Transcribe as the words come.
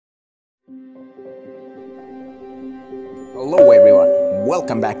Hello everyone,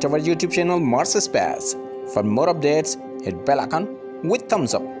 welcome back to our YouTube channel Mars Space. For more updates, hit bell icon with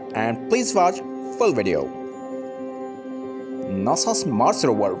thumbs up and please watch full video. NASA's Mars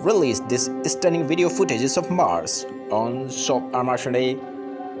rover released this stunning video footages of Mars on Martian Day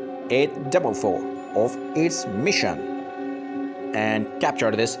 844 of its mission and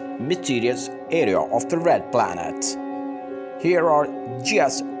captured this mysterious area of the red planet. Here are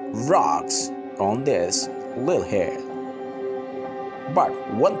just rocks on this little hill. But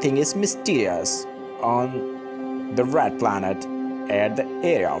one thing is mysterious on the red planet. At the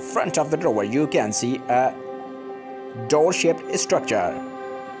area front of the rover you can see a door-shaped structure.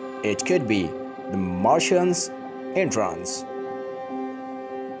 It could be the Martians' entrance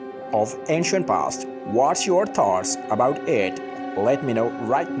of ancient past. What's your thoughts about it? Let me know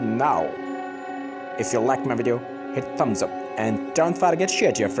right now. If you like my video, hit thumbs up and don't forget to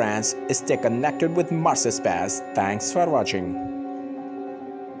share to your friends. Stay connected with Mars Space. Thanks for watching.